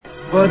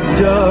but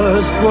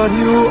just what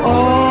you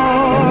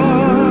are,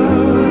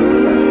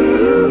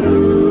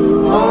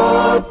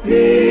 a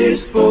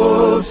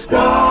peaceful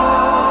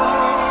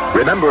star.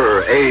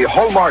 Remember, a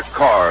Hallmark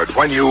card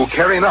when you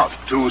care enough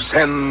to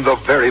send the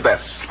very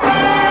best.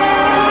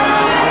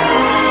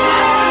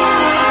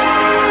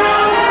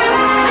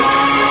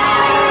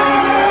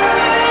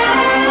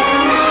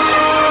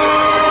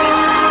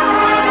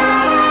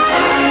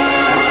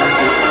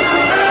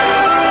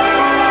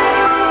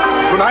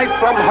 Tonight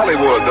from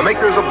Hollywood, the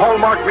makers of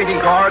Hallmark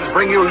greeting cards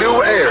bring you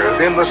Lew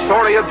Ayres in The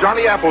Story of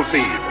Johnny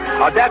Appleseed,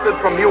 adapted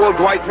from Newell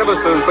Dwight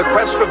Hillis's The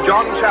Quest of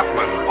John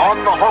Chapman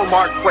on the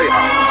Hallmark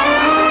Playhouse.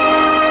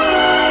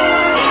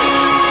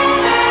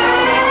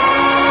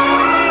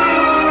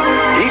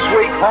 Each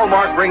week,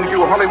 Hallmark brings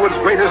you Hollywood's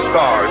greatest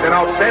stars in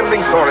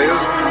outstanding stories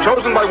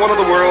chosen by one of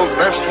the world's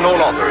best-known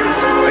authors,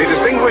 the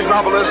distinguished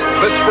novelist,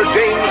 Mr.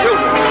 James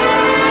Hilton.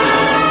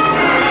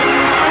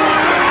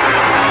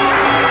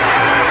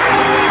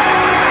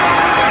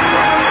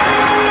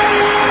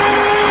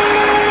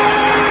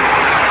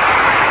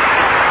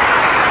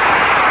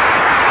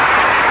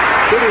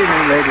 Good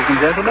evening, ladies and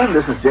gentlemen.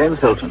 This is James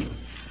Hilton.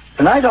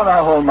 Tonight on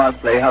our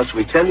Hallmark Playhouse,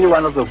 we tell you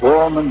one of the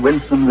warm and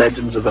winsome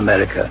legends of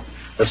America,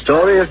 the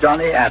story of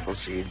Johnny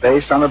Appleseed,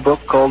 based on a book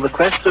called The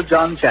Quest of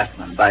John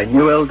Chapman by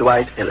Newell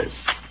Dwight Hillis.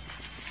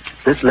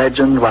 This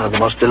legend, one of the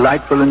most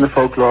delightful in the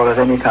folklore of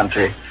any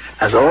country,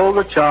 has all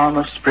the charm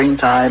of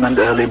springtime and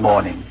early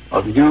morning,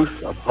 of youth,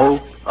 of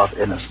hope, of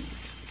innocence.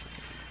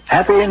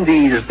 Happy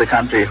indeed is the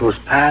country whose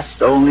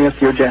past, only a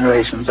few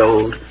generations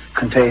old,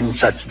 contains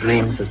such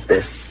dreams as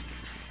this.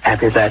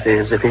 Happy, that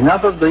is, if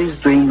enough of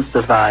these dreams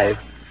survive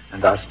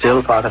and are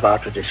still part of our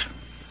tradition.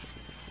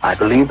 I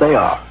believe they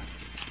are.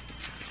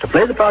 To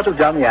play the part of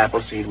Johnny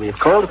Appleseed, we have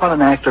called upon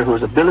an actor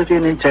whose ability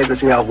and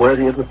integrity are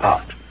worthy of the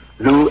part,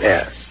 Lew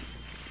Ayres.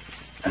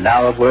 And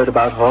now a word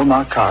about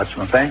Hallmark cards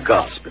from Frank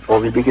Goss before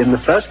we begin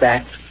the first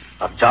act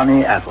of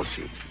Johnny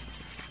Appleseed.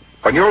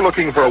 When you're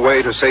looking for a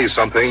way to say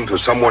something to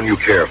someone you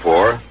care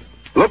for,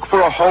 look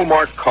for a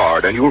Hallmark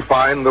card and you'll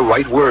find the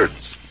right words.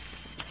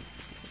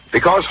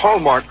 Because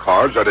Hallmark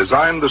cards are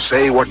designed to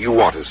say what you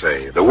want to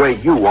say, the way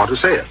you want to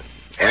say it,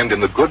 and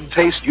in the good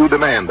taste you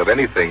demand of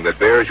anything that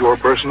bears your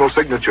personal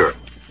signature.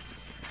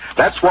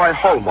 That's why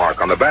Hallmark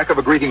on the back of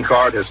a greeting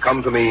card has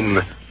come to mean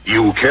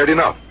you cared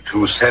enough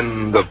to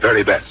send the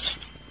very best.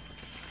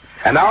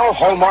 And now,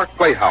 Hallmark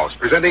Playhouse,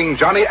 presenting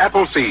Johnny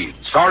Appleseed,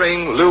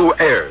 starring Lew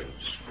Ayres.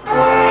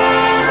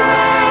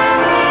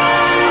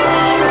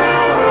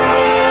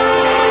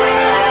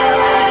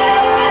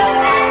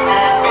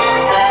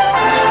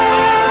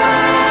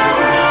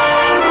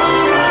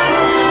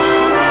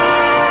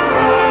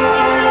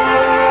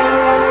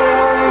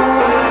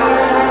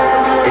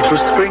 It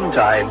was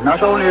springtime,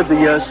 not only of the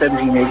year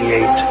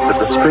 1788, but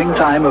the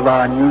springtime of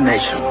our new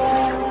nation.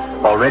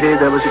 Already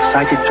there was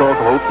excited talk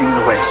of opening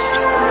the West,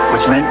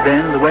 which meant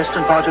then the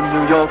western part of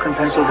New York and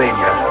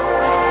Pennsylvania.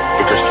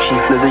 It was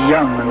chiefly the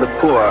young and the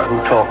poor who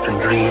talked and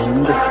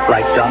dreamed,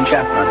 like John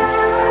Chapman,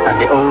 and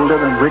the older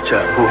and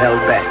richer who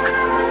held back,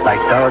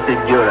 like Dorothy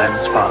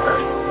Duran's father.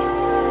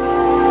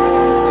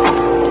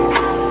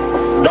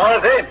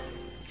 Dorothy!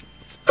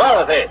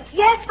 Dorothy!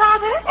 Yes,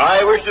 Father?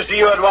 I wish to see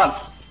you at once.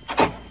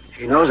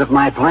 She knows of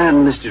my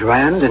plan, Mr.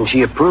 Durand, and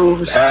she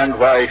approves. And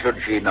why should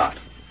she not?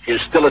 She's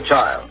still a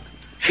child.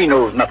 She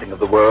knows nothing of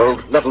the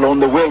world, let alone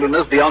the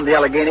wilderness beyond the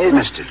Alleghenies.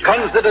 Mr.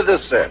 Durand. Consider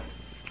this, sir.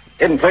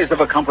 In place of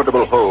a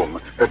comfortable home,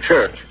 her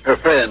church, her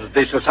friends,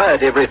 the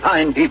society of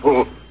refined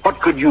people, what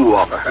could you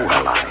offer her?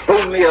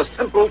 Well, Only a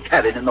simple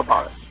cabin in the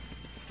forest.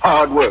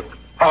 Hard work,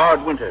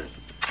 hard winters,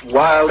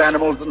 wild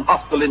animals and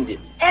hostile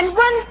Indians. And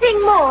one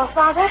thing more,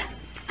 Father.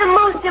 The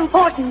most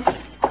important.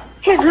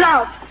 His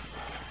love.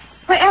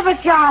 Wherever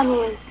John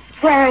is,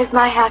 there is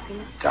my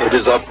happiness. It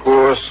is a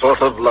poor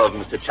sort of love,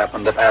 Mr.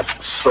 Chapman, that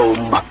asks so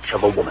much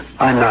of a woman.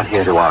 I'm not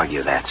here to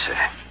argue that, sir.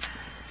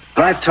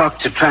 But I've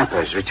talked to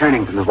trappers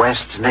returning from the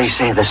West, and they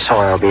say the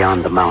soil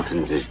beyond the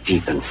mountains is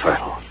deep and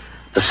fertile.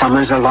 The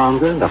summers are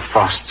longer, the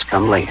frosts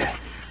come later.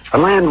 The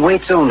land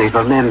waits only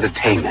for men to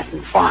tame it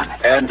and farm it.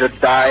 And to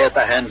die at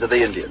the hands of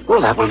the Indians.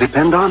 Well, that will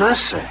depend on us,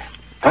 sir.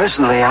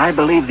 Personally, I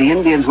believe the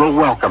Indians will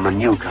welcome a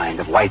new kind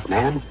of white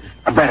man.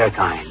 A better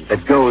kind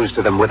that goes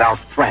to them without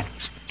threats,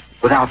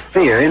 without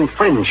fear, in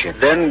friendship.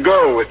 Then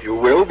go, if you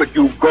will, but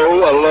you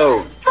go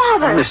alone.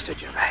 Father! Mr.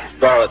 Durand.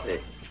 Dorothy,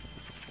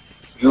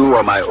 you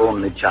are my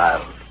only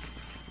child,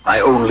 my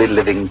only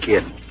living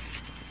kin.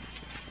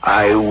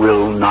 I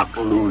will not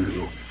lose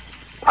you.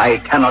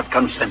 I cannot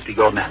consent to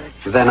your marriage.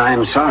 Then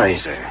I'm sorry,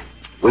 sir.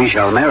 We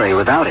shall marry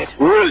without it.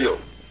 Will you?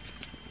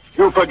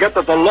 You forget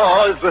that the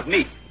law is with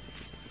me.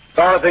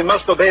 Dorothy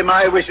must obey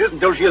my wishes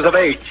until she is of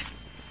age.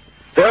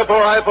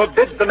 Therefore, I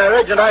forbid the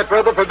marriage, and I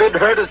further forbid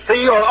her to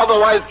see or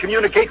otherwise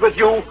communicate with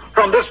you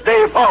from this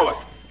day forward.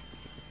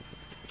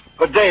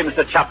 Good day,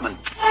 Mr. Chapman.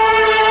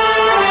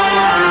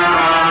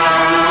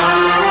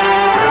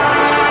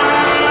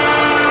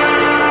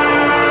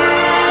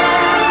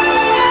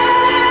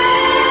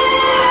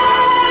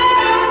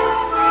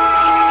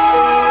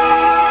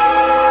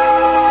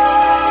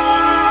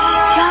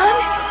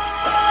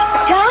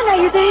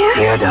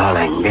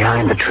 darling,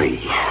 behind the tree.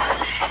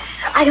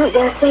 I don't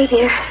dare stay,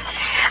 dear.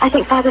 I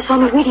think Father saw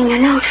me reading your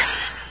note.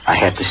 I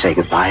had to say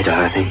goodbye,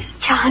 Dorothy.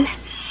 John,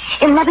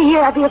 in another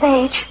year I'll be of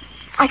age.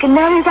 I can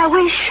marry as I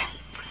wish.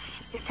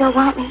 You still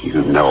want me?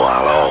 You know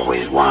I'll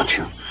always want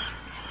you.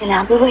 And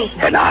I'll be waiting.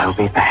 And I'll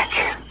be back.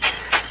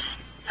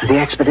 The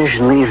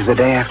expedition leaves the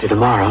day after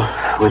tomorrow.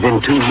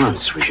 Within 2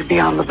 months, we should be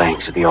on the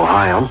banks of the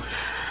Ohio.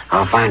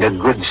 I'll find a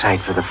good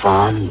site for the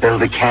farm,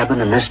 build a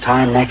cabin, and this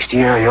time next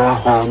year, your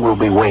home will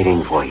be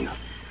waiting for you.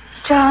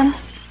 John?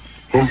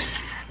 Yes?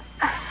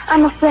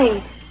 I'm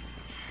afraid.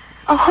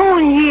 A whole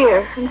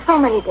year and so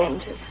many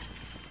dangers.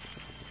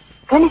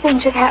 If anything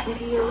should happen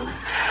to you.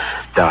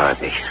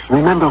 Dorothy,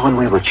 remember when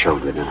we were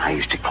children and I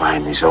used to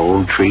climb this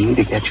old tree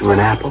to get you an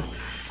apple?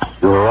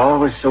 You were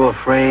always so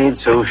afraid,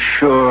 so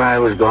sure I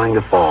was going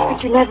to fall.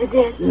 But you never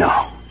did.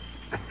 No.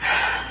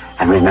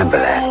 And remember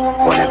that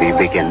whenever you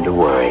begin to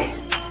worry.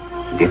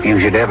 And if you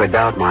should ever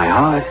doubt my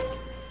heart,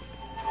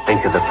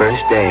 think of the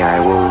first day I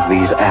wove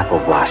these apple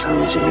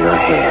blossoms in your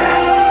hair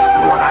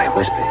and what I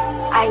whispered.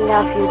 I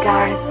love you,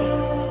 Dorothy.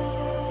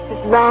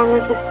 As long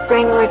as the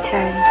spring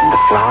returns. And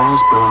the flowers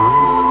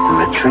bloom and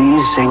the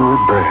trees sing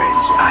with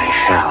birds, I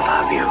shall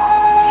love you.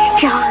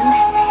 John,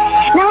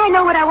 now I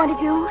know what I want to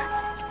do.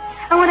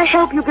 I want to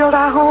help you build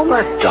our home.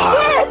 But,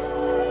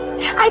 darling.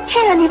 Yes. I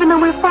can, even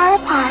though we're far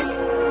apart.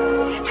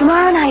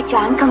 Tomorrow night,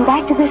 John, come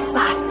back to this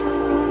spot.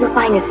 You'll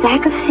find a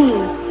sack of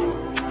seeds.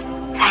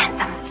 Plant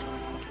them.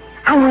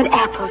 I want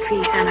apple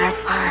trees on our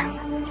farm.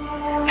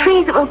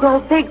 Trees that will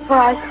grow big for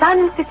our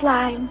sons to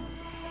climb.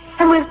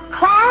 And with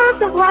clouds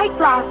of white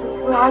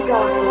blossoms for our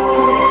daughters.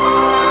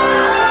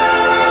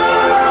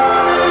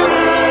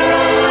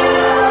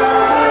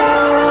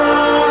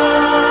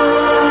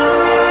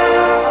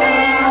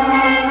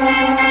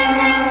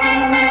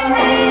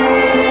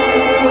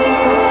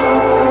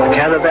 The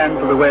caravan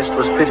for the west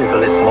was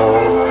pitifully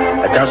small.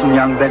 A dozen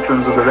young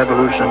veterans of the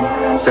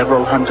Revolution,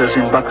 several hunters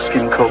in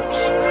buckskin coats,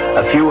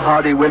 a few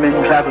hardy women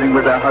traveling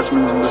with their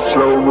husbands in the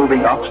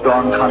slow-moving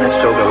ox-drawn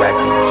Conestoga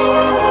wagons.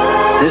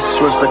 This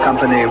was the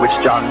company which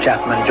John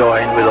Chapman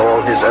joined with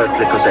all his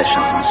earthly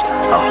possessions.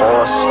 A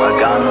horse, a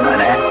gun,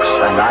 an axe,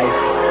 a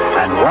knife,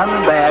 and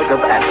one bag of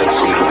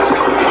Appleseed.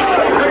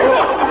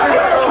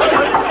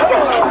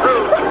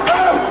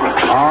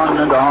 On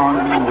and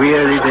on,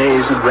 weary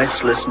days and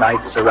restless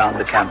nights around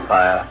the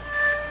campfire.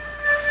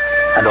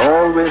 And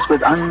always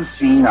with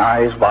unseen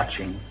eyes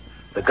watching,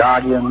 the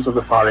guardians of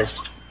the forest,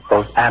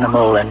 both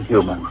animal and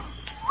human.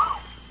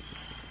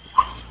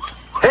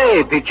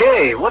 Hey,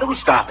 PK, what are we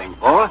stopping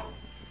for?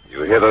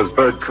 You hear those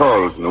bird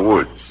calls in the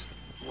woods.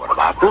 What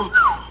about them?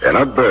 They're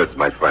not birds,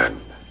 my friend.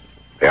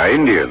 They are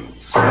Indians.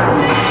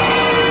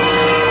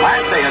 Why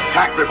they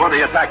attack before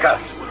they attack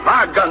us?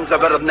 Our guns are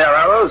better than their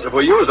arrows if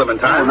we use them in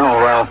time.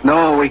 No, Ralph.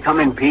 No, we come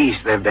in peace.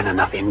 There have been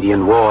enough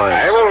Indian wars.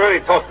 I've already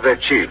talked to their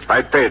chief.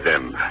 I paid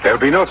them. There'll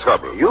be no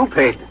trouble. You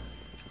paid them.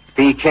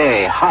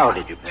 PK, how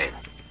did you pay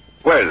them?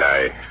 Well,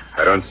 I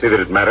don't see that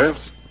it matters.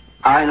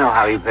 I know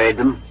how you paid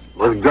them.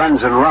 With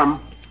guns and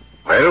rum.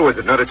 Well, was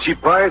it not a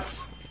cheap price?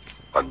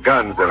 For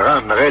guns and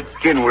rum, the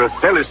redskin will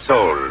sell his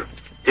soul.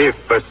 If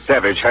a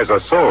savage has a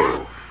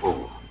soul.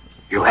 Fool.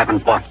 You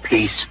haven't bought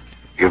peace.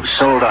 You've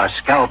sold our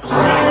scalps.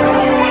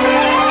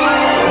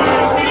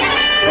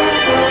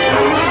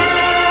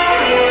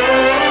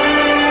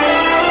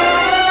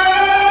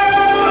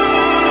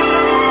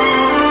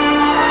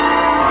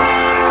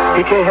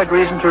 PK had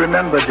reason to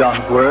remember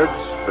John's words,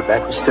 but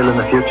that was still in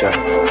the future.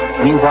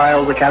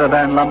 Meanwhile, the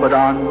caravan lumbered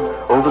on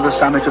over the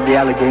summit of the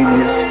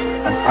Alleghenies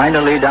and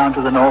finally down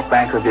to the north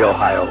bank of the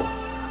Ohio.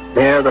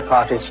 There, the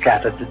party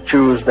scattered to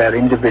choose their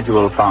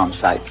individual farm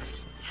sites.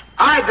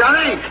 Hi,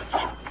 Johnny.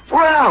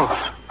 Well,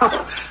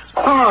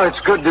 oh, it's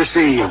good to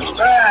see you.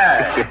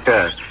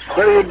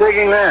 What are you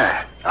digging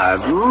there?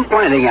 I'm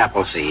planting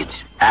apple seeds.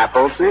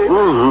 Apple seeds?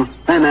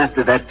 Mm-hmm. And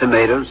after that,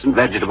 tomatoes and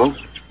vegetables.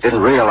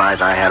 Didn't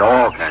realize I had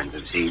all kinds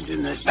of seeds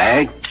in this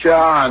bag.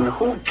 John,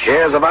 who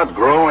cares about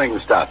growing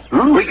stuff?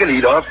 We can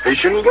eat our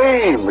fish and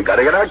game. We got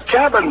to get our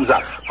cabins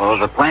up. Well,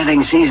 the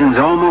planting season's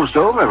almost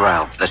over,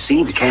 Ralph. The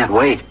seeds can't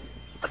wait,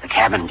 but the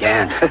cabin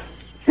can.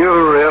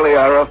 You really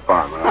are a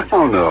farmer, aren't you?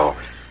 Oh, no.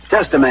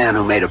 Just a man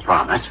who made a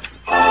promise.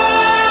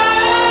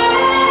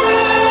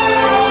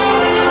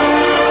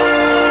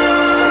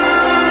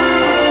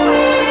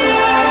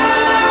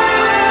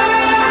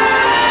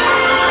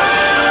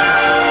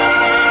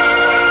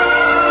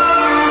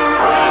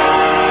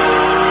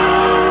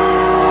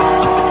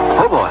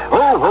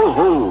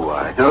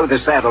 The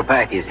saddle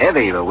pack is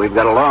heavy, but we've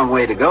got a long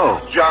way to go.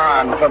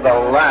 John, for the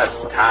last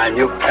time,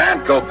 you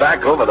can't go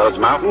back over those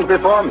mountains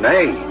before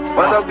May.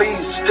 Well, there'll be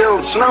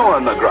still snow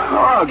on the ground.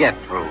 Oh, I'll get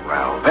through,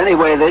 Ralph.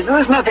 Anyway,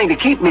 there's nothing to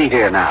keep me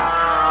here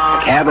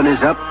now. The cabin is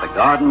up, the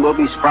garden will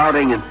be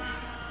sprouting, and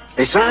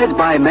besides,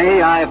 by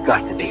May, I've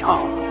got to be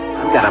home.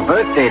 I've got a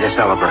birthday to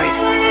celebrate,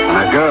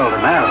 and a girl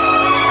to marry.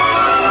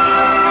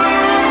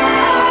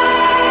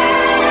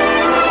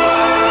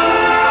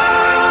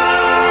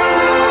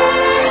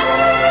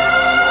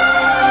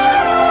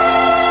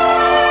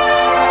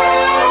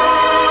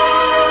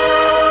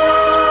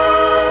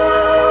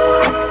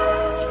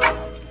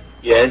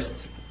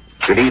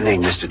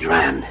 evening, Mr.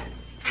 Durand.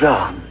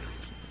 John.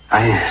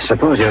 I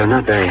suppose you're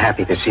not very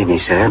happy to see me,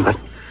 sir, but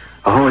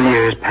a whole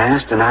year has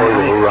passed, and You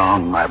were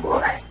wrong, my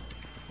boy.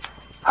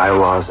 I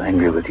was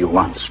angry with you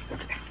once, but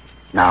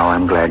now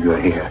I'm glad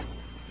you're here.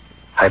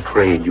 I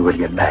prayed you would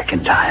get back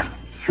in time.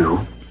 You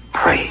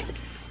prayed?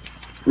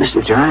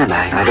 Mr. Durand,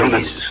 I don't...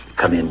 Please,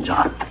 come in,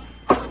 John.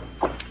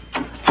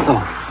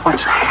 Oh,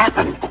 what's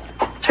happened?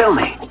 Tell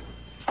me.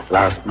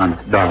 Last month,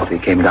 Dorothy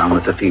came down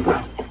with a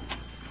fever.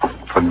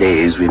 For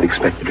days, we've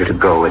expected her to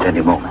go at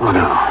any moment. Oh,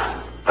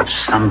 no. But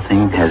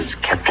something has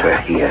kept her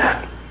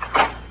here.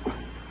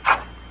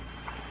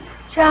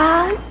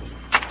 John?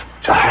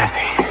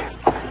 Dorothy.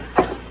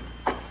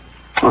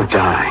 Oh,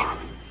 darling.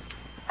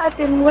 I've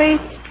been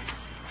waiting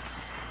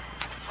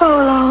so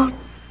long.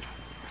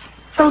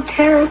 So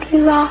terribly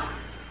long.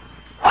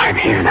 I'm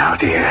here now,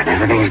 dear, and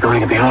everything's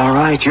going to be all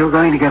right. You're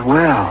going to get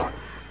well.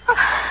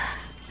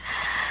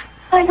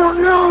 I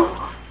don't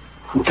know.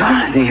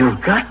 Dorothy,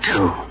 you've got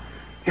to.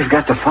 You've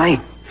got to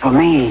fight for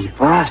me,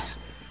 for us,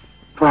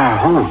 for our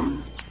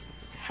home.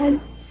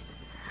 And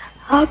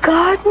our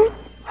garden?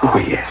 Oh,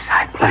 yes,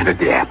 I planted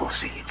the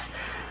Appleseed.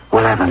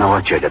 We'll have an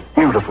orchard of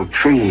beautiful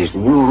trees,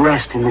 and you'll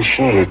rest in the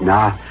shade.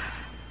 Now,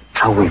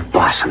 how we've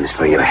blossoms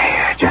through your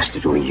hair, just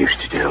as we used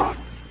to do.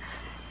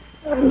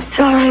 I'm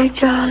sorry,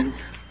 John.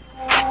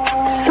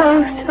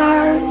 So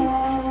sorry.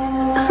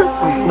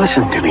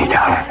 Listen to me,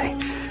 Dorothy.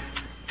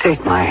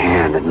 Take my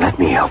hand and let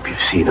me help you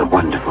see the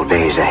wonderful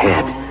days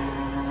ahead.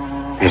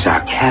 There's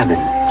our cabin,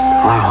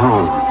 our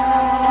home,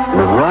 and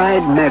a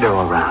wide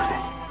meadow around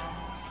it.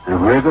 A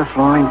river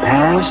flowing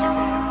past,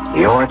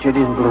 the orchard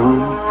in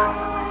bloom,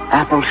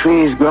 apple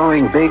trees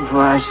growing big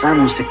for our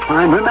sons to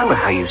climb. Remember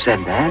how you said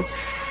that?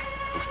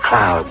 With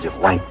clouds of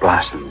white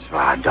blossoms for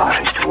our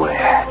daughters to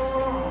wear.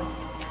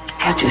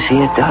 Can't you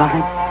see it,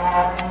 darling?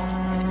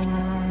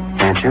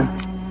 Can't you?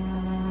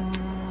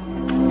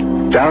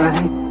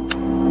 Dorothy?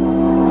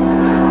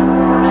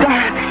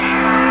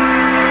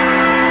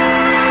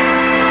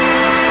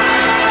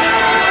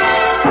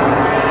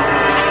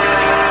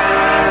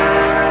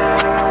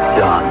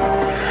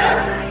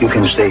 You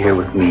can stay here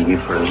with me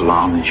for as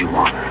long as you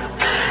want.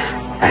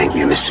 Thank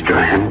you, Mr.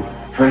 Durand.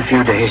 For a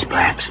few days,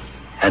 perhaps.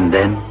 And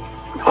then?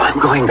 Oh, I'm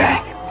going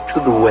back.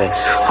 To the west.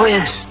 Oh,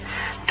 yes.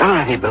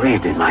 Dorothy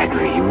believed in my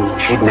dream.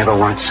 She'd never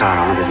want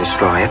sorrow to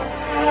destroy it.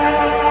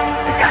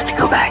 I've got to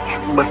go back.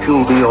 But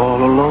you'll be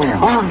all alone.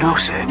 Oh, no,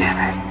 sir,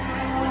 never.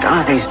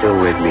 Dorothy's still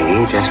with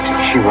me, just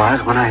as she was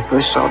when I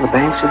first saw the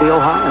banks of the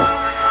Ohio.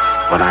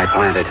 When I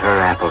planted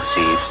her apple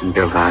seeds and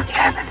built our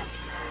cabin.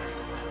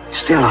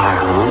 Still our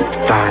home.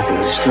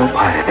 Dorothy is still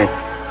part of it.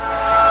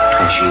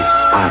 And she's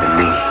part of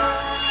me.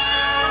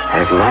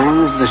 As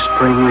long as the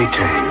spring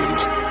returns,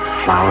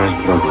 flowers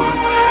bloom,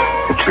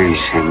 the trees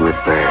sing with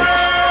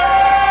birds.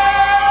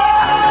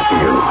 I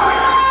love you,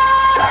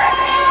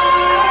 Dorothy.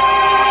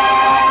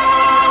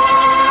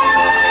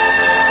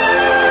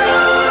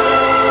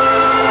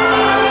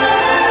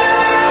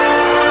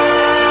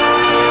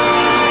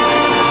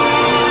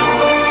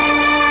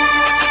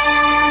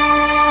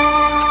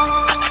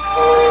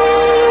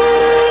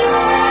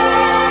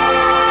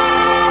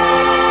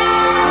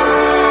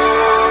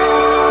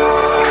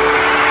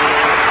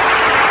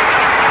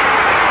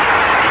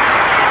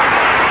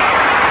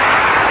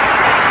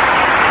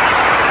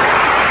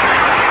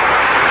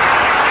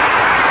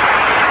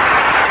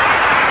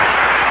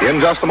 In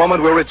just a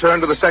moment, we'll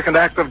return to the second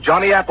act of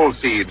Johnny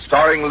Appleseed,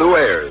 starring Lou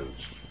Ayres.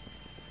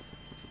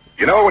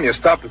 You know, when you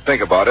stop to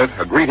think about it,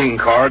 a greeting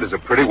card is a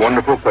pretty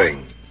wonderful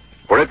thing,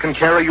 for it can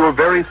carry your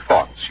very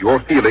thoughts, your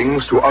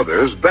feelings to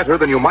others better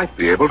than you might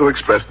be able to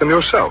express them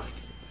yourself.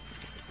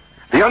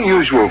 The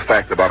unusual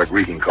fact about a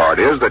greeting card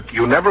is that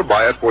you never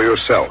buy it for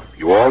yourself.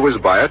 You always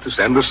buy it to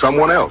send to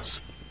someone else.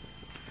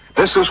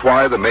 This is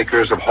why the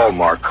makers of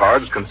Hallmark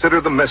cards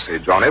consider the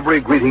message on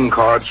every greeting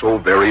card so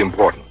very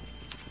important.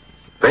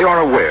 They are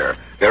aware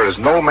there is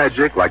no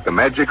magic like the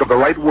magic of the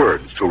right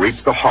words to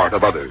reach the heart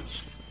of others.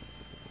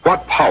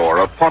 What power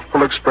a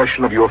thoughtful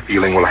expression of your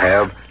feeling will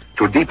have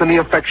to deepen the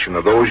affection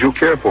of those you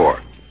care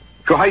for,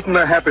 to heighten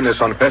their happiness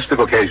on festive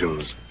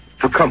occasions,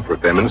 to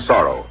comfort them in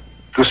sorrow,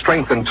 to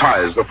strengthen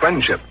ties of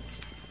friendship.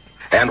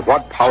 And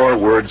what power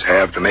words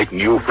have to make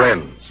new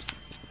friends.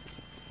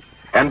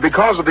 And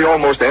because of the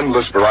almost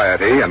endless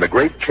variety and the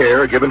great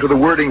care given to the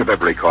wording of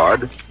every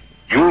card,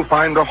 you'll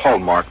find a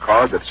Hallmark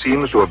card that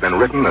seems to have been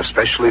written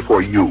especially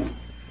for you.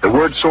 The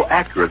words so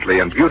accurately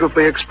and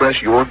beautifully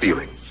express your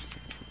feelings.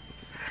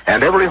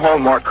 And every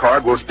Hallmark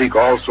card will speak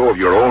also of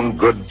your own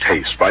good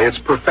taste by its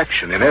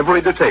perfection in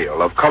every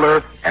detail of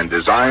color and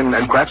design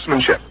and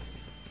craftsmanship.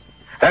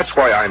 That's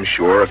why I'm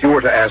sure if you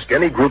were to ask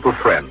any group of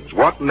friends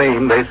what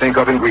name they think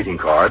of in greeting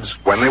cards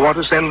when they want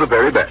to send the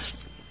very best,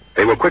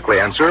 they will quickly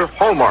answer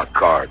Hallmark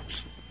cards.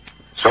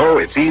 So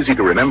it's easy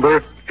to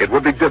remember, it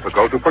would be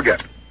difficult to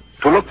forget.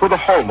 To look for the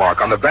hallmark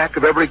on the back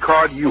of every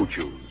card you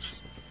choose,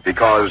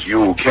 because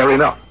you care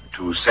enough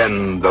to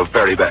send the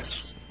very best.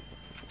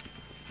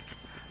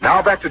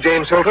 Now back to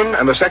James Hilton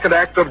and the second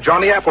act of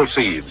Johnny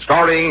Appleseed,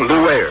 starring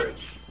Lou Ayres.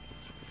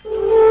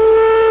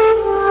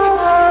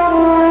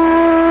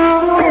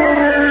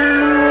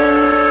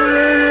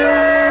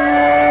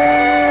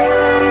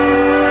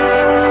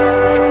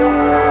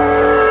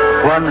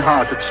 One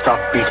heart had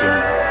stopped beating,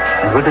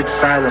 and with its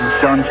silence,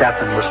 John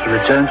Chapman was to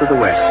return to the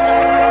West.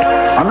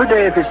 On the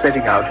day of his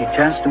setting out, he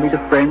chanced to meet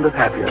a friend of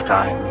happier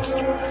times,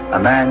 a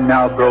man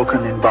now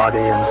broken in body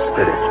and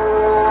spirit.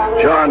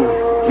 John,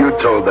 you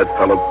told that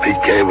fellow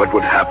Piquet what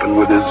would happen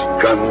with his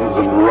guns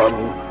and rum.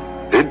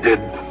 It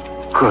did.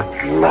 Good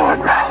Lord,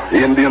 Ralph.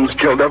 The Indians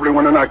killed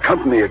everyone in our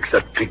company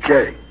except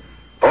Piquet.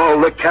 All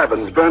the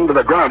cabins burned to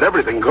the ground,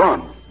 everything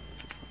gone.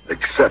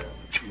 Except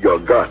your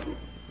garden.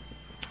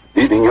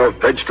 Eating your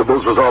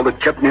vegetables was all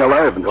that kept me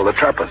alive until the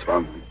trappers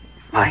found me.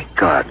 My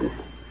garden.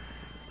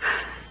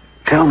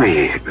 Tell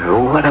me,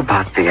 what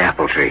about the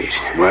apple trees?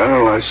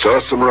 Well, I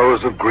saw some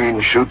rows of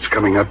green shoots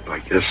coming up. I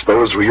guess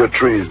those were your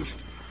trees.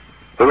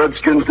 The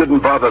Redskins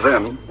didn't bother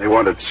them. They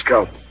wanted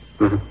scalps.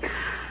 Mm-hmm.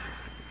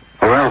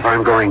 Well, Ralph,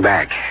 I'm going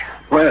back.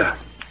 Where?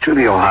 To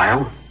the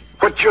Ohio.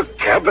 But your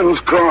cabin's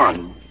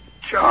gone.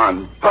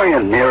 John,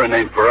 pioneering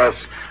ain't for us.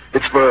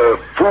 It's for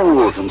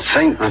fools and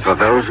saints. And for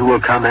those who will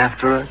come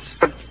after us?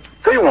 But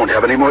they won't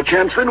have any more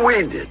chance than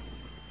we did.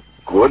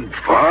 Good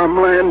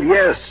farmland,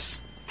 yes.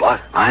 But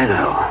I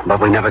know,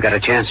 but we never got a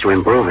chance to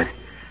improve it.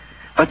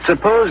 But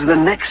suppose the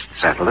next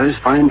settlers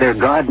find their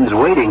gardens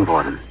waiting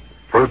for them.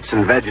 Fruits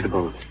and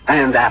vegetables,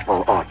 and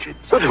apple orchards.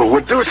 But who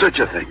would do such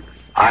a thing?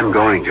 I'm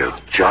going to.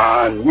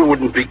 John, you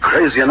wouldn't be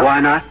crazy enough. Why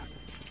not?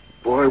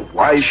 Boy,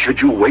 why should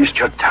you waste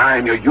your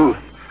time, your youth?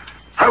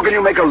 How can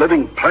you make a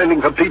living planning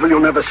for people you'll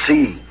never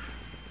see?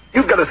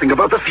 You've got to think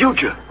about the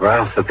future.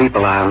 Ralph, the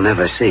people I'll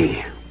never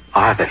see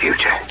are the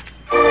future.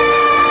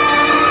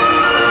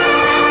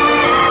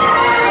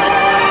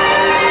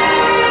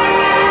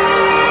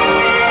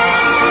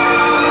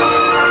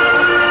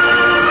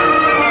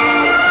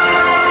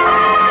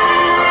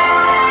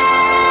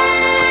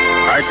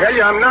 I tell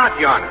you, I'm not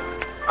yawning.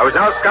 I was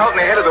out scouting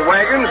ahead of the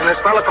wagons, and this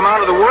fellow come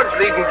out of the woods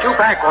leading 2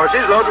 pack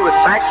horses loaded with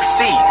sacks of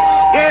seed.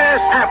 Yes,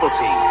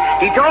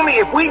 Appleseed. He told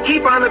me if we'd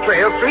keep on the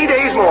trail 3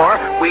 days more,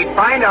 we'd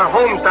find our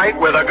home site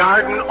with a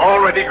garden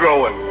already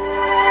growing.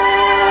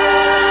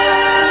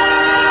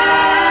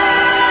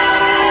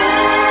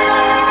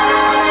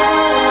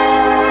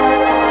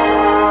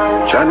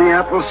 Johnny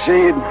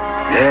Appleseed?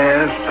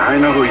 Yes, I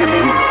know who you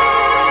mean.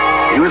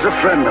 He was a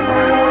friend of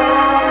mine.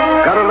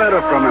 Got a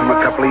letter from him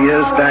a couple of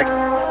years back.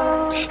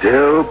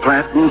 Still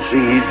planting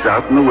seeds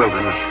out in the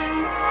wilderness.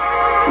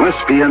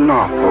 Must be an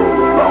awful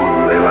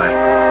lonely life.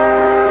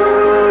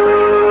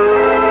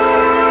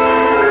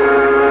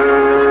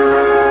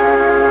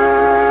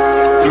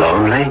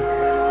 Lonely?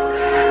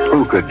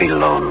 Who could be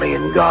lonely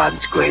in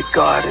God's great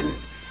garden?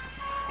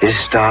 His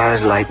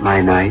stars light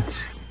my nights.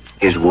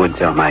 His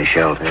woods are my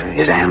shelter.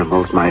 His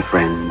animals my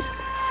friends.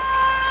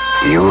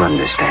 You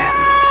understand,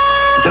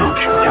 don't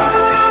you,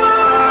 Jonathan?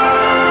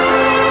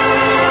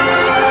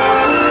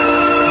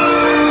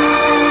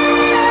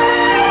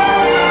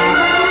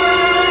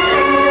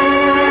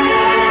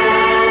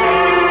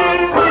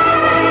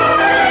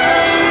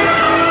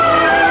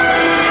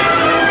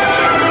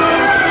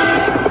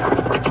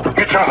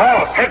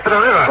 Head for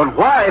the river. But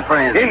why,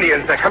 friend?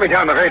 Indians, they're coming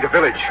down the road to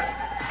village.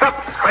 Stop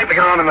scraping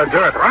around in the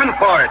dirt. Run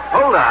for it.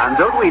 Hold on,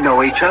 don't we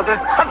know each other?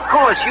 Of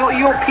course,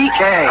 you're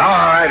Piquet.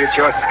 All right, it's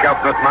your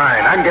scalp, not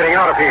mine. I'm getting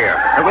out of here.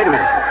 Wait a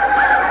minute.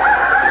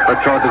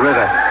 Look toward the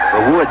river,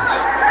 the woods.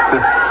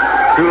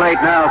 Too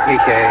late now,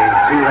 Piquet.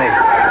 Too late.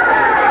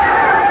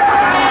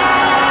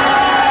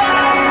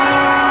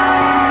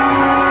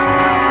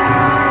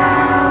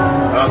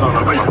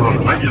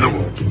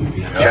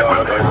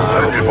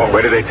 Chapman,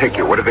 where did they take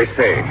you? What did they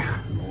say?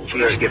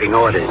 She's giving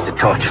orders to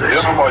torture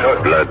us.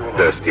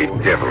 Bloodthirsty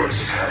devils.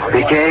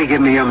 Piquet,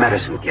 give me your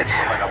medicine kit.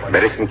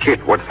 Medicine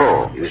kit? What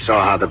for? You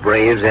saw how the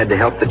braves had to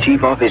help the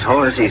chief off his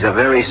horse. He's a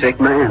very sick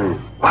man.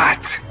 What?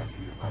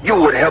 You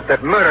would help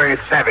that murdering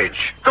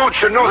savage. Don't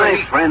you know that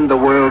My friend, the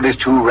world is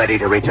too ready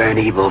to return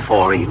evil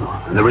for evil.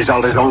 And the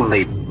result is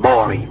only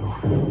more evil.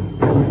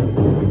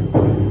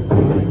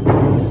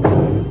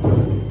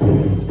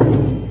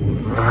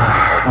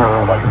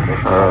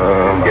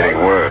 Getting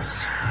worse.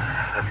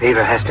 The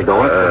fever has to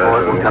go up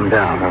before it will come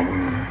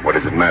down. What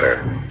does it matter?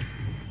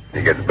 If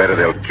he gets better,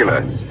 they'll kill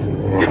us.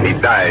 If he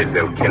dies,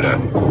 they'll kill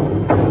us.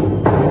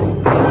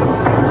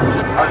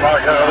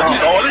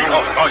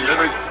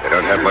 They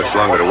don't have much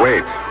longer to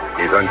wait.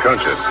 He's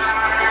unconscious.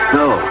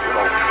 No.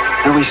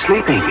 No, he's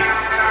sleeping.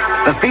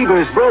 The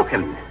fever is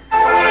broken.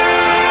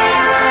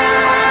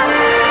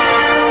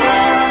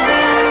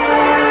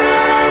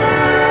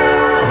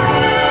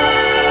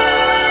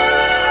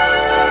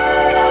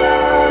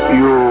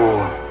 You,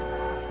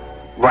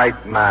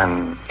 white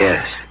man.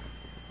 Yes.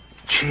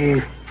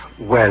 Chief,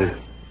 well,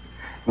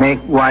 make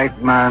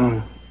white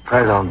man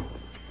present.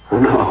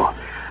 No.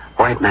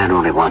 White man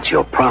only wants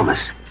your promise.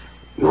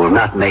 You will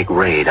not make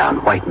raid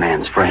on white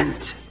man's friends.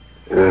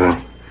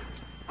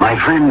 My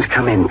friends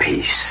come in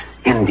peace.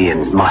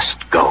 Indians must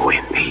go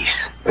in peace.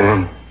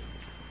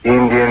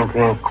 Indian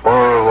think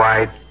all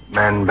white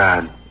men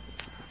bad.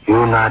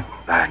 You not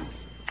bad.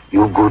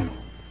 You good.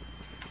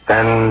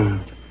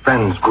 Then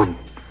friends good.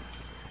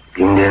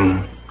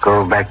 Indian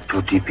go back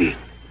to teepee.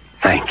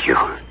 Thank you.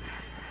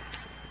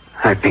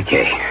 I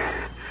Piquet.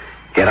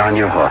 Get on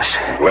your horse.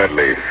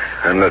 Gladly.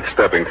 I'm not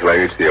stopping till I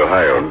reach the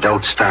Ohio. And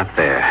don't stop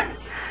there.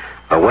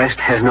 The West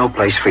has no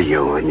place for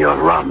you and your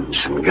rums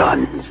and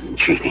guns and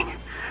cheating.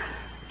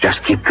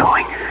 Just keep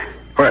going.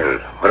 Well,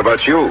 what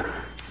about you?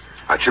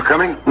 Aren't you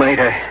coming?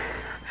 Later,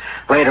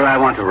 I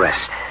want to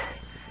rest.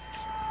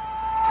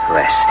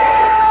 Rest.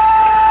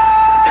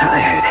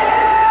 Tired.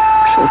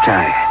 So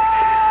tired.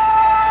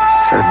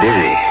 So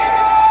dizzy.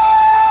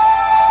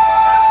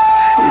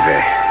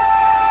 Fever.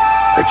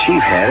 The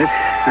chief had it.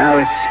 Now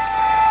it's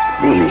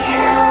me.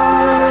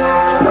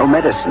 No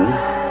medicine.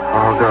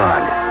 All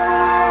gone.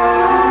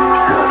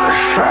 Oh, the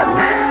sun.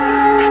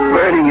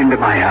 Burning into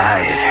my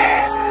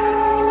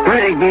eyes.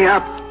 Burning me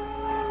up.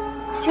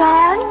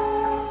 John?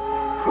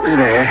 Who's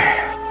there?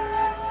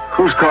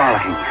 Who's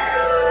calling?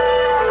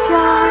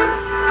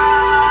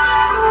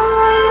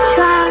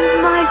 John,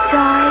 my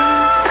darling.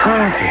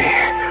 Dorothy.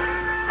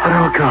 Oh,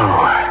 don't go.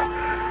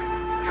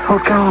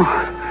 Don't go.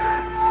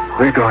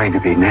 We're going to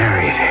be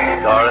married.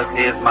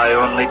 Dorothy is my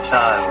only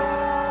child.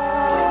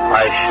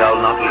 I shall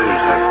not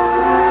lose her.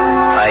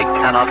 I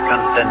cannot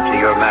consent to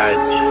your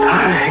marriage.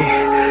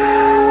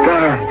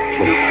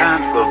 Dorothy. You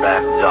can't go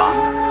back, John.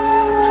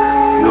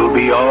 You'll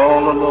be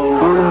all alone.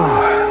 Oh, no.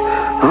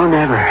 Oh,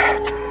 never.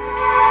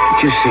 Did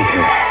you see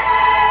her?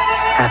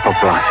 Apple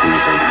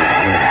blossoms in her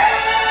hair.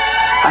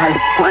 I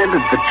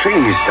planted the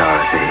trees,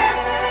 Dorothy,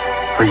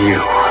 for you.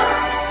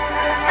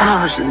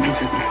 Thousands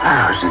and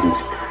thousands.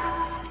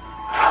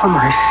 For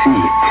my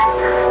seeds.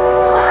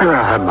 Where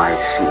are my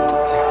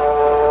seeds?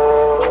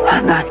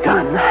 I'm not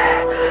done.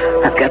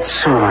 I've got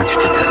so much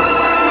to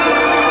do.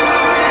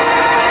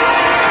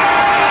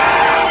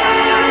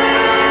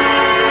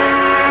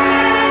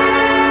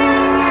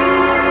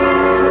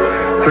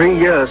 3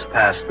 years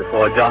passed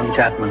before John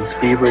Chapman's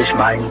feverish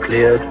mind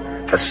cleared,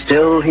 but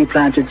still he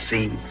planted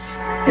seeds.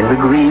 In the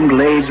green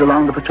glades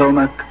along the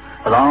Potomac,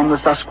 along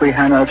the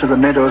Susquehanna to the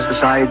meadows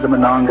beside the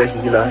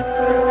Monongahela,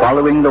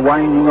 following the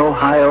winding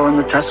Ohio and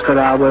the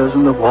Tuscarawas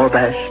and the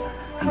Wabash,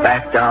 and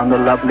back down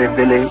the lovely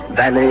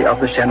valley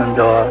of the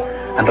Shenandoah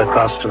and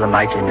across to the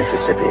mighty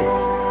Mississippi.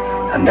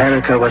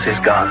 America was his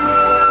garden.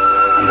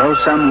 And though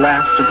some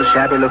laughed at the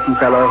shabby-looking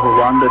fellow who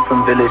wandered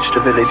from village to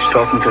village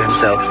talking to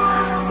himself,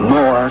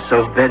 more,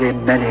 so very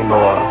many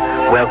more,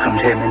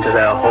 welcomed him into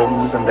their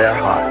homes and their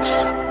hearts.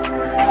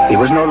 He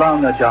was no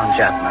longer John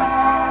Chapman.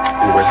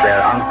 He was their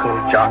Uncle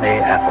Johnny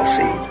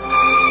Appleseed.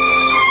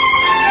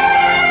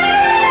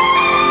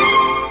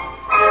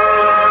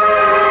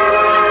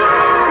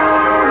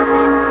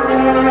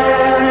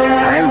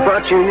 I've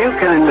brought you a new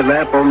kind of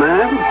apple,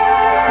 ma'am.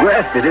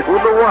 Grafted it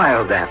with the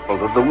wild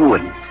apple of the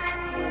woods.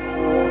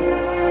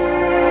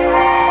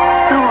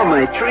 How are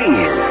my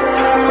trees?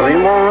 Are they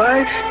all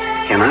right?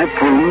 Can I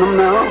prune them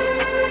now?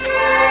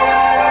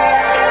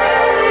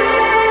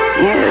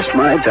 Yes,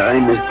 my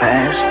time is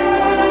past.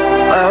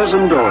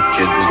 1,000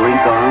 orchards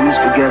link arms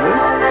together.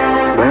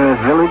 There are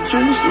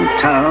villages and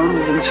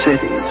towns and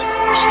cities,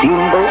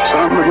 steamboats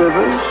on the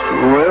rivers,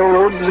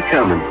 railroads are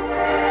coming.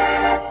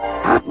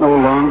 I'm no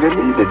longer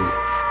needed.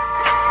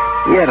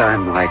 Yet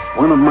I'm like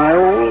one of my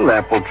old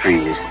apple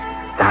trees,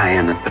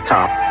 dying at the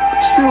top,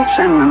 still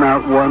sending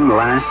out one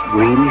last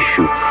green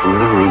shoot from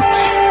the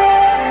roots.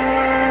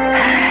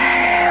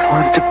 I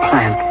want to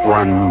plant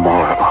one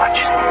more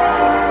orchard,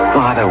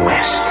 farther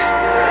west,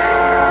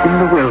 in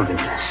the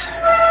wilderness.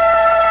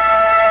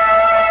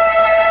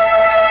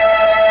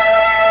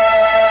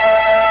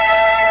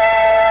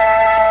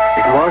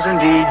 It was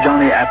indeed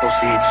Johnny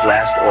Appleseed's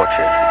last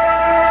orchard.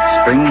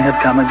 Spring had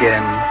come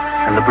again,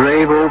 and the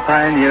brave old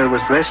pioneer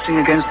was resting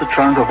against the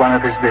trunk of one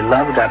of his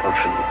beloved apple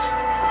trees.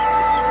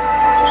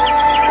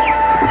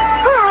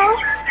 Hello.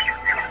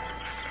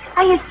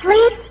 Are you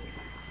asleep?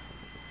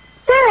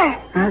 Sir.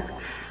 Huh?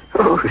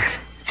 Oh,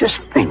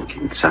 just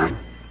thinking, son.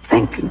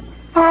 Thinking.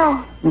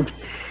 Oh.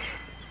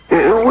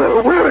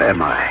 Where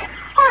am I?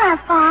 On our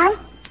farm.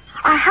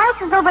 Our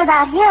house is over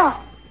that hill.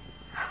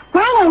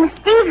 My name is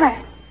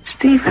Stephen.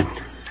 Stephen.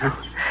 Oh,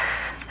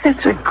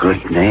 that's a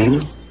good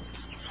name.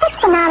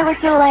 What's the matter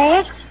with your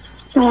leg?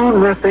 Oh,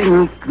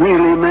 nothing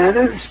really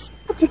matters.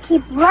 But you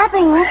keep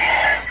rubbing it.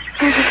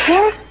 Does it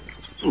hurt?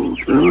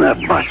 Not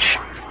much.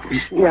 You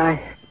see, I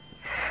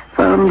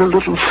found a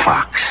little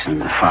fox in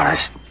the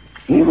forest.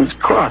 He was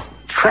caught,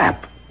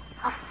 trapped.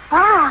 A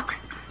fox?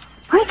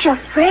 Weren't you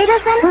afraid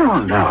of him? Oh,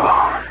 no.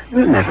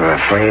 You're never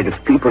afraid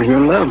of people you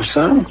love,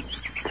 son.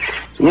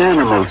 The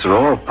animals are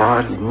all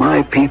part of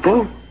my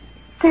people.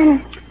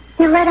 Then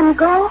you let him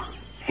go?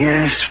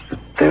 Yes, but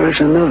there is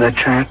another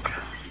trap,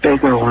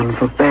 bigger one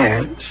for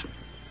bears.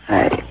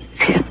 I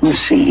didn't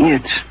see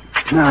it.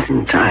 Not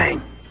in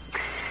time.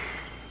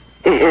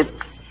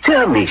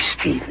 Tell me,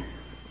 Stephen,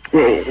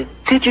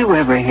 did you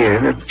ever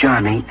hear of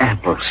Johnny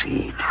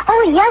Appleseed?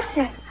 Oh, yes,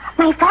 sir.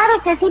 My father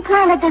says he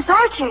planted this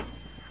orchard.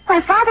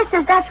 My father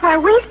says that's why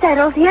we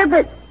settled here,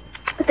 but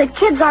the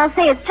kids all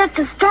say it's just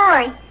a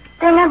story.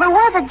 There never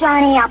was a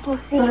Johnny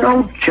Appleseed.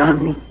 No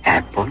Johnny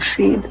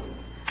Appleseed?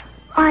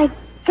 I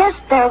guess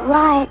they're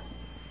right.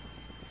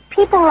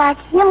 People like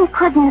him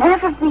couldn't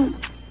ever be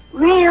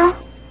real.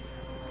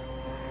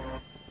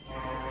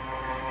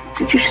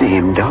 Did you see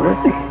him,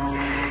 Dorothy?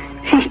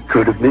 He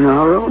could have been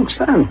our own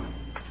son.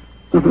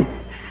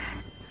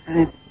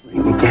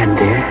 Again,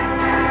 dear.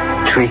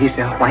 Trees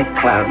are white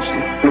clouds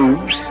of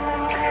blooms.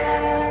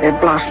 Their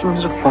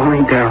blossoms are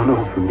falling down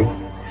over me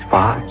as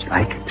far as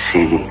I can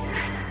see.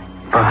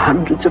 For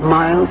hundreds of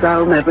miles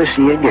I'll never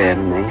see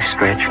again. They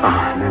stretch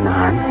on and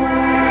on.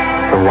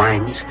 The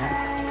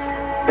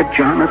Winesap, the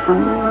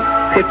Jonathan,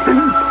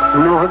 Pippin,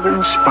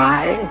 Northern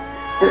Spy,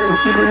 and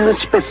even the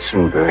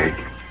Spitzenberg.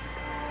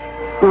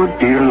 Oh,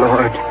 dear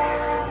Lord,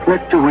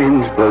 let the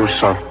winds blow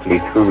softly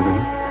through them.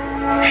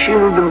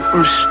 Shield them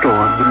from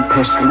storm and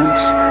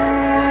pestilence.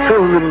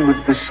 Fill them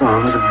with the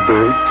songs of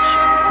birds.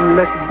 And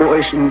let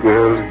boys and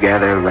girls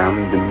gather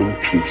around them in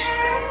peace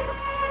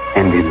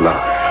and in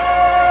love.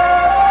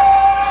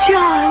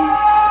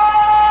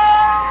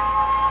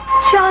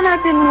 John,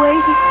 I've been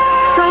waiting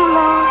so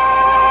long.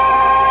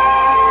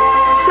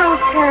 So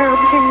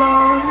terribly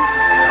long.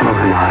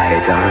 Oh, and I,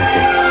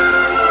 Dorothy.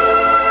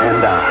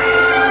 And I.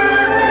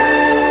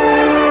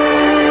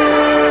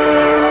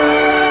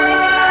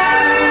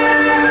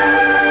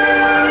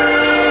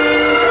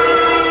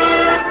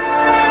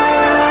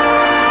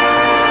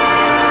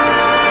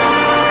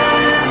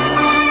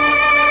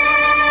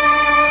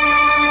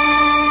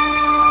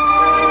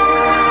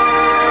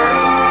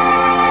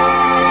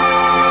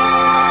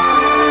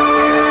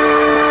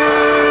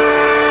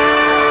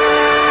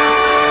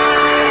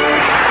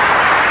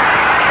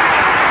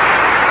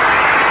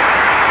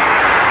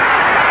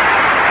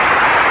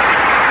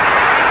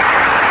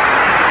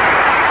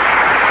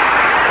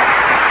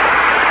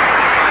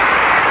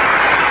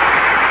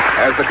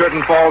 As the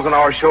curtain falls on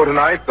our show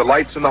tonight, the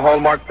lights in the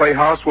Hallmark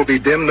Playhouse will be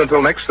dimmed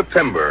until next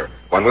September,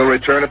 when we'll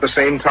return at the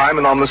same time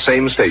and on the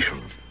same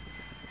station.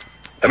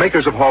 The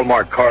makers of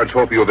Hallmark cards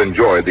hope you have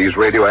enjoyed these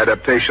radio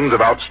adaptations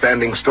of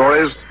outstanding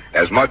stories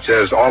as much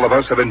as all of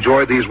us have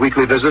enjoyed these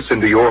weekly visits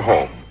into your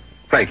home.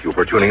 Thank you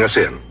for tuning us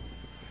in.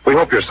 We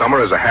hope your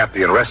summer is a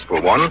happy and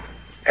restful one,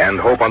 and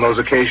hope on those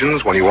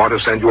occasions when you want to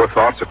send your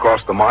thoughts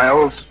across the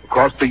miles,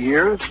 across the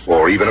years,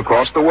 or even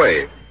across the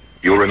way,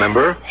 you'll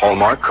remember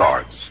Hallmark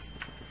cards.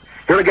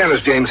 Here again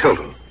is James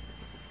Hilton.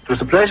 It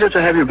was a pleasure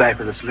to have you back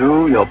with us,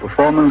 Lou. Your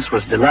performance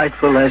was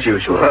delightful as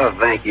usual. Well,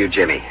 thank you,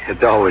 Jimmy.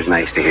 It's always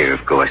nice to hear,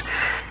 of course.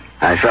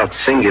 I felt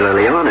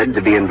singularly honored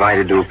to be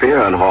invited to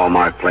appear on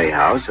Hallmark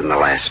Playhouse in the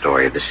last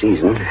story of the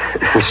season.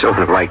 Sort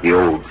of like the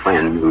old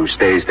friend who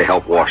stays to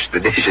help wash the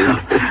dishes.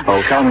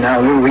 Oh, come now,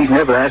 Lou. We'd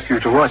never ask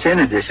you to wash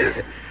any dishes.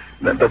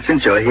 But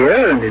since you're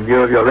here, and in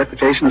view of your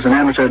reputation as an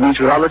amateur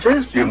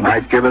meteorologist, you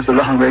might give us a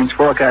long-range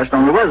forecast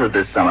on the weather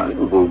this summer.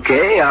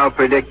 Okay, I'll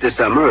predict a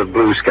summer of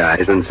blue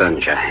skies and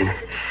sunshine.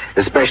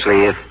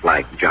 Especially if,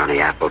 like Johnny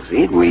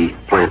Appleseed, we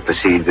plant the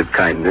seeds of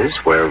kindness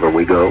wherever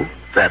we go.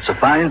 That's a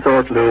fine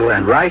thought, Lou,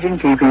 and right in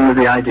keeping with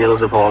the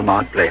ideals of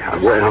Hallmark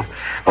Playhouse. Well,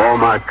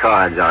 Hallmark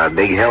cards are a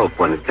big help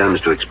when it comes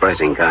to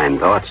expressing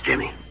kind thoughts,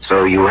 Jimmy.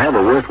 So you have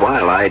a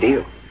worthwhile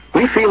ideal.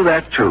 We feel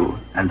that, too,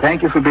 and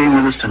thank you for being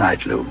with us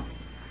tonight, Lou.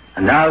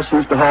 And now,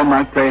 since the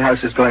Hallmark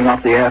Playhouse is going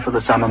off the air for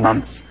the summer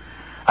months,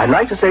 I'd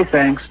like to say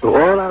thanks to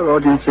all our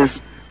audiences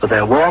for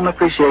their warm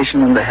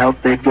appreciation and the help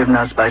they've given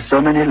us by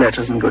so many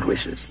letters and good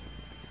wishes.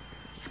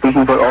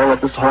 Speaking for all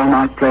of us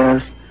Hallmark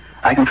players,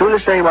 I can truly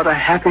say what a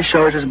happy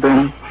show it has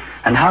been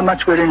and how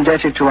much we're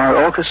indebted to our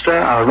orchestra,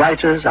 our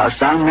writers, our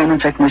soundmen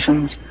and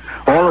technicians,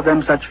 all of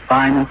them such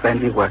fine and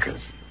friendly workers.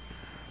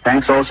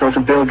 Thanks also to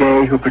Bill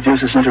Gay, who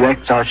produces and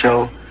directs our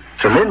show,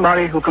 to Lynn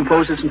Murray, who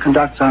composes and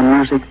conducts our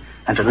music,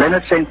 and to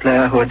Leonard St.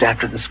 Clair, who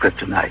adapted the script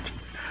tonight.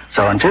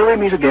 So until we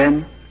meet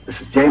again, this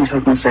is James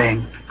Hilton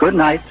saying good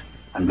night,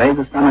 and may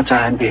the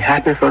summertime be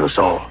happy for us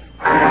all.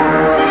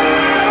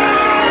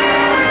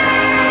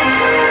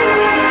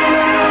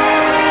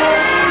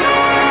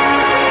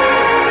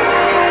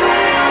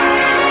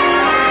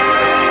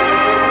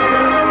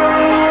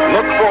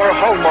 Look for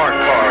Hallmark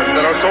cards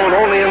that are sold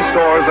only in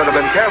stores that have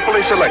been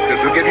carefully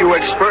selected to give you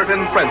expert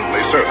and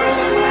friendly service.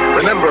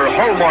 Remember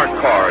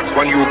Hallmark cards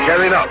when you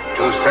care enough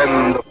to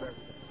send...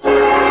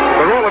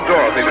 The role of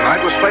Dorothy tonight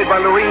was played by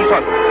Lorene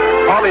Tuttle.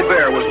 Polly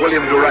Bear was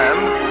William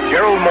Durand,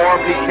 Gerald Moore,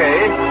 P.K.,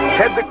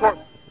 Ted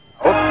DeCourt,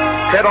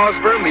 Ted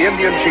Osborne, the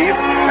Indian Chief,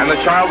 and the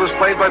child was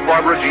played by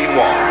Barbara Jean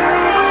Wong.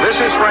 This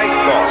is Frank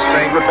Goss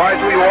saying goodbye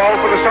to you all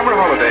for the summer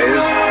holidays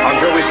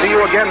until we see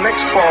you again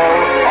next fall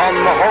on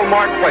the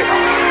Hallmark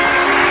Playhouse.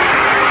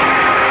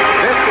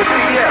 This is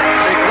CBS,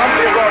 the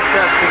Columbia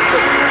Broadcasting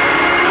System.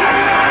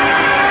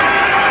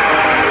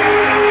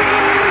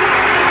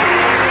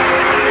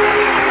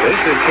 This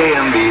is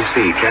KMBC,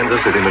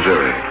 Kansas City,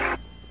 Missouri.